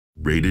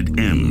Rated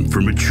M for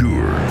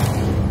mature.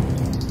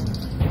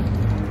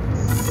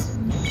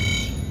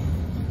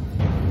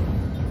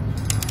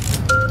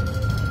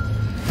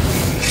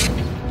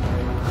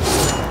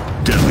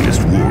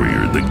 Deadliest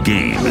Warrior, the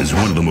game, is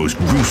one of the most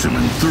gruesome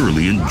and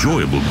thoroughly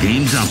enjoyable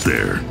games out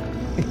there.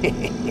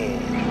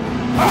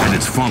 And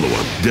its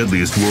follow-up,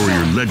 Deadliest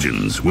Warrior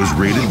Legends, was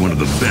rated one of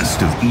the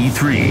best of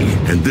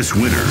E3. And this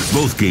winter,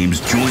 both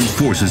games joined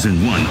forces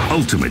in one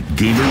ultimate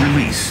gamer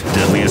release,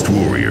 Deadliest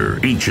Warrior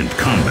Ancient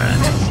Combat.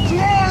 Destroy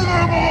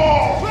them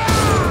all!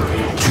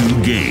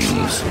 2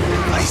 games.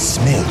 I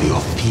smell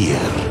your fear.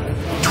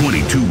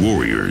 22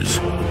 warriors.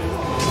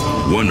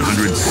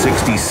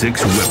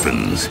 166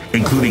 weapons,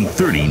 including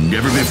 30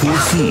 never before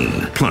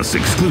seen, plus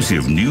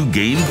exclusive new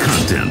game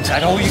content.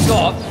 That all you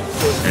got?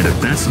 And if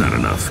that's not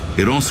enough,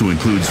 it also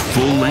includes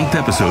full-length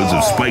episodes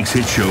of Spike's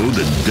hit show,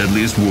 The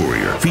Deadliest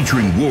Warrior,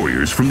 featuring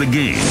warriors from the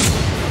game.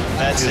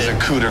 That's a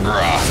coup de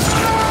grace.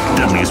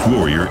 Deadliest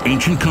Warrior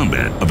Ancient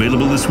Combat,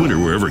 available this winter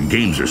wherever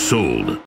games are sold.